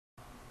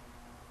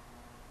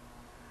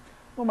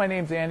Well, my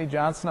name's Andy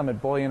Johnson. I'm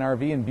at Bullion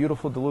RV in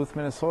beautiful Duluth,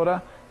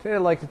 Minnesota. Today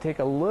I'd like to take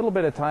a little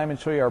bit of time and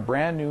show you our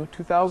brand new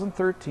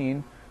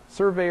 2013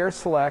 Surveyor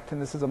Select,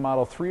 and this is a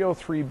model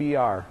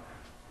 303BR.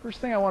 First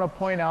thing I want to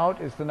point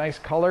out is the nice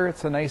color.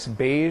 It's a nice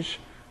beige.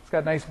 It's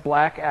got nice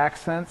black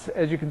accents.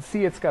 As you can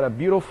see, it's got a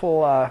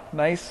beautiful,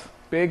 nice,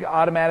 big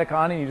automatic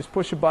awning. You just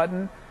push a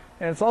button,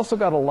 and it's also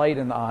got a light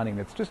in the awning.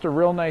 It's just a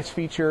real nice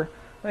feature.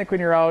 I think when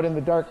you're out in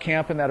the dark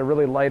camping, that'll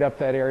really light up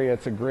that area.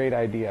 It's a great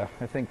idea.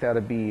 I think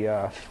that'll be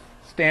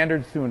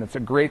standard soon. It's a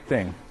great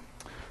thing.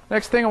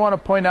 Next thing I want to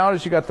point out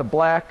is you got the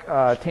black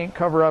tank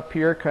cover up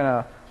here, kind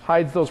of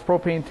hides those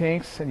propane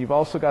tanks, and you've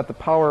also got the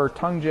power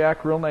tongue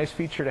jack, real nice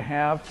feature to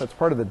have. That's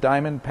part of the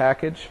diamond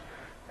package.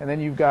 And then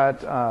you've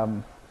got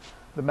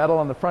the metal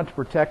on the front to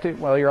protect it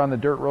while you're on the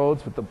dirt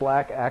roads with the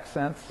black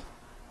accents.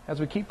 As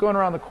we keep going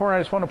around the corner,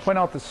 I just want to point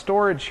out the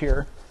storage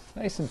here.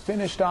 Nice and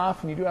finished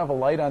off, and you do have a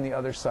light on the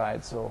other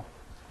side, so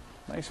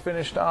nice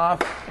finished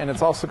off. And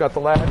it's also got the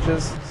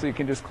latches, so you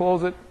can just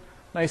close it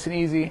nice and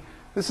easy.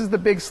 This is the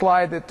big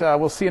slide that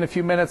we'll see in a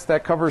few minutes.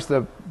 That covers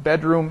the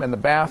bedroom and the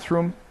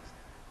bathroom.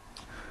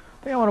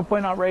 The thing I want to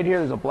point out right here,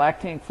 there's a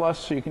black tank flush,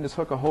 so you can just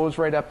hook a hose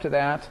right up to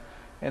that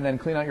and then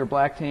clean out your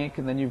black tank,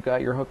 and then you've got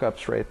your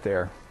hookups right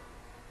there.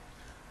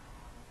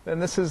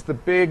 Then this is the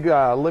big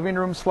living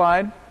room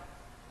slide.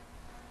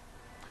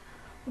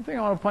 One thing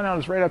I want to point out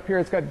is right up here,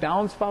 it's got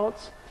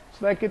downspouts,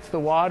 so that gets the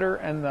water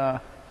and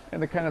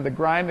the kind of the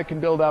grime that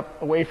can build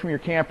up away from your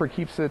camper,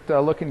 keeps it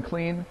looking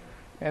clean.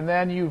 And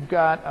then you've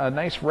got a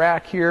nice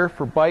rack here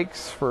for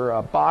bikes, for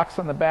a box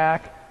on the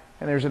back,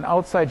 and there's an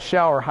outside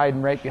shower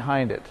hiding right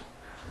behind it.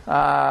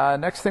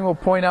 Next thing we'll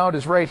point out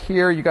is right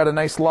here, you got a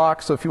nice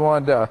lock, so if you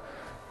wanted to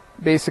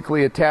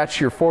basically attach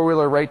your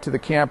four-wheeler right to the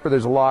camper,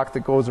 there's a lock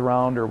that goes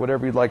around or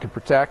whatever you'd like to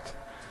protect.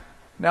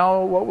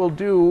 Now what we'll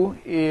do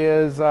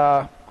is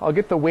I'll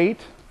get the weight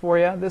for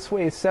you. This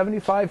weighs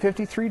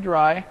 7553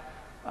 dry.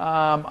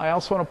 I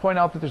also want to point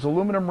out that there's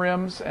aluminum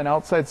rims and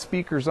outside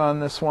speakers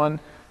on this one.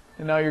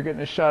 And now you're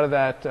getting a shot of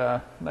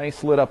that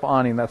nice lit up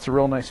awning. That's a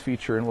real nice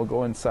feature, and we'll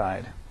go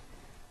inside.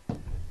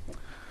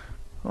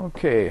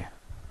 Okay.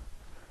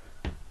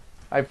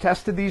 I've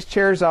tested these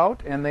chairs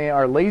out, and they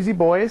are lazy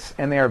boys,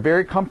 and they are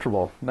very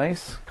comfortable.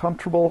 Nice,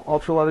 comfortable,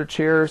 ultra leather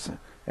chairs,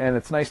 and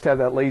it's nice to have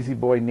that lazy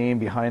boy name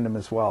behind them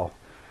as well.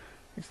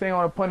 Next thing I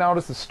want to point out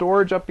is the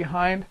storage up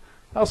behind.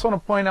 I also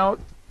want to point out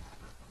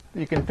that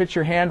you can fit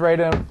your hand right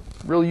in,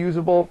 real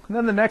usable. And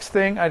then the next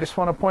thing I just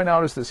want to point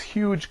out is this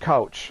huge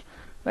couch.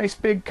 Nice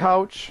big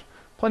couch,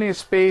 plenty of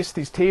space.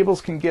 These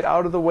tables can get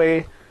out of the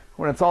way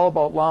when it's all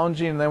about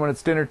lounging, and then when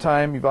it's dinner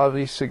time, you've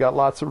obviously got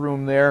lots of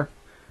room there.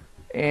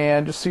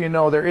 And just so you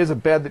know, there is a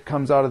bed that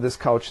comes out of this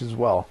couch as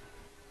well.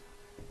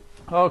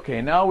 Okay,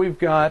 now we've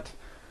got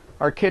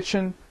our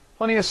kitchen,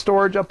 plenty of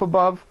storage up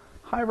above,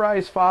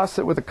 high-rise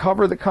faucet with a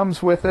cover that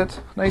comes with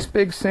it, nice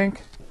big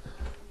sink,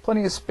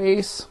 plenty of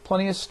space,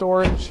 plenty of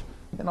storage.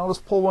 And I'll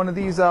just pull one of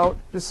these out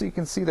just so you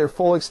can see their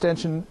full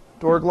extension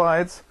door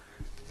glides.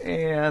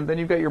 And then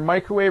you've got your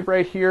microwave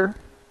right here.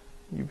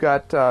 You've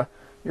got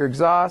your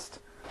exhaust.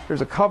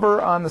 There's a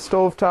cover on the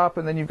stovetop,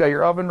 and then you've got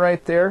your oven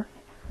right there.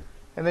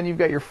 And then you've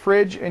got your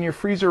fridge and your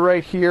freezer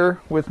right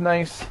here with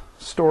nice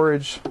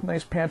storage,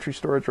 nice pantry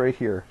storage right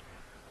here.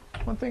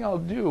 One thing I'll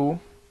do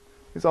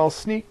is I'll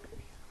sneak,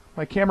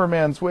 my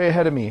cameraman's way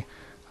ahead of me.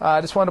 I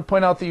just want to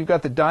point out that you've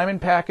got the diamond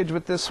package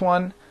with this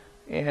one,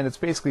 and it's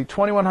basically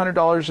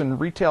 $2,100 in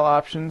retail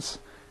options.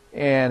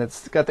 And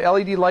it's got the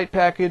LED light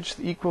package,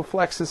 the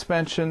EcoFlex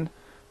suspension,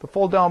 the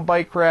fold-down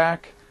bike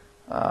rack,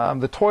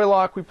 the toy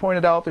lock we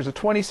pointed out. There's a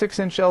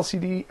 26-inch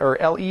LCD or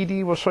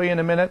LED we'll show you in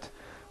a minute.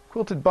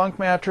 Quilted bunk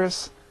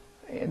mattress,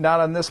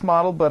 not on this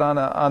model, but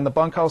on the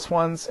bunkhouse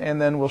ones.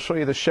 And then we'll show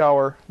you the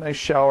shower, nice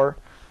shower.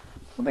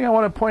 One thing I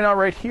want to point out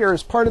right here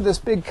is part of this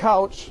big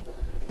couch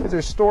is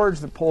there's storage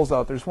that pulls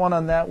out. There's one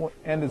on that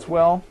end as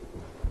well.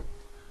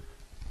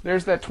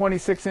 There's that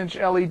 26-inch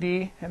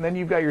LED, and then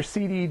you've got your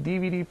CD,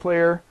 DVD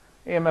player,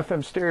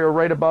 AM/FM stereo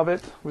right above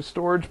it with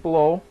storage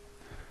below.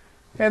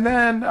 And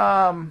then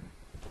a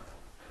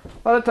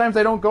lot of times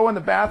I don't go in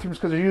the bathrooms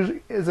because there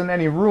usually isn't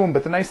any room,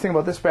 but the nice thing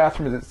about this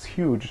bathroom is it's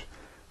huge.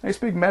 Nice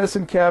big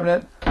medicine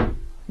cabinet.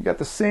 You got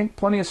the sink,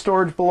 plenty of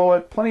storage below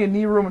it, plenty of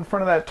knee room in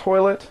front of that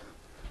toilet.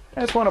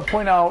 I just want to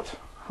point out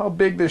how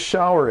big this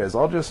shower is.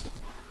 I'll just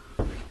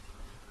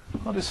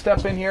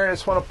step in here. I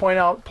just want to point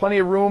out plenty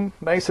of room,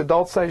 nice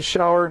adult-sized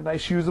shower,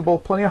 nice usable,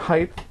 plenty of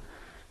height.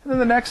 And then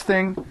the next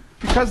thing,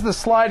 because the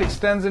slide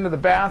extends into the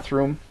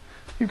bathroom,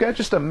 you've got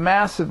just a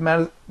massive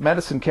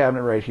medicine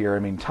cabinet right here. I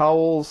mean,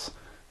 towels,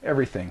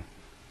 everything.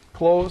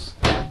 Clothes.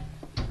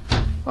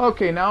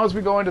 Okay, now as we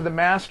go into the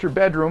master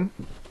bedroom,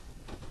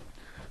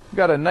 we've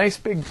got a nice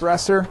big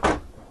dresser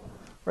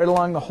right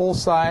along the whole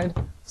side.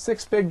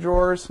 6 big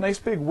drawers, nice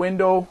big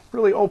window,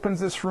 really opens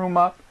this room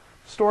up.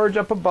 Storage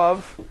up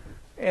above.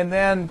 And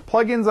then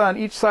plug-ins on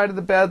each side of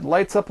the bed,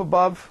 lights up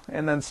above,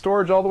 and then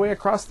storage all the way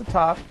across the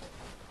top.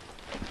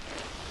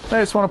 I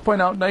just want to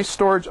point out nice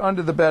storage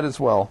under the bed as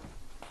well.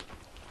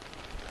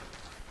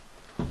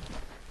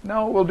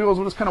 Now what we'll do is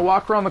we'll just kind of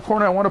walk around the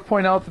corner. I want to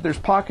point out that there's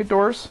pocket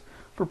doors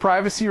for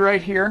privacy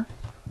right here.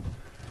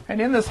 And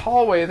in this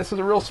hallway, this is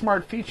a real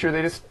smart feature.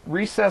 They just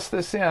recess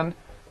this in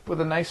with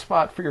a nice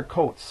spot for your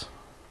coats.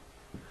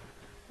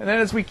 And then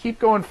as we keep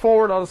going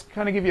forward, I'll just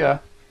kind of give you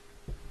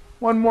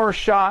one more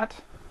shot.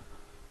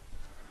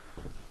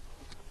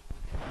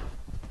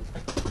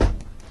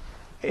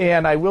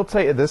 And I will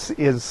tell you, this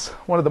is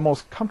one of the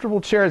most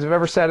comfortable chairs I've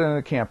ever sat in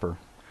a camper.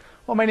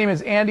 Well, my name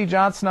is Andy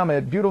Johnson. I'm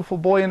at Beautiful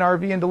Bullion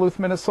RV in Duluth,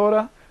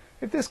 Minnesota.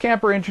 If this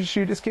camper interests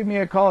you, just give me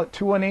a call at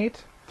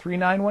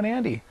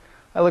 218-391-ANDY.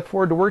 I look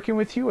forward to working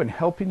with you and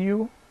helping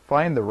you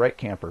find the right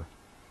camper.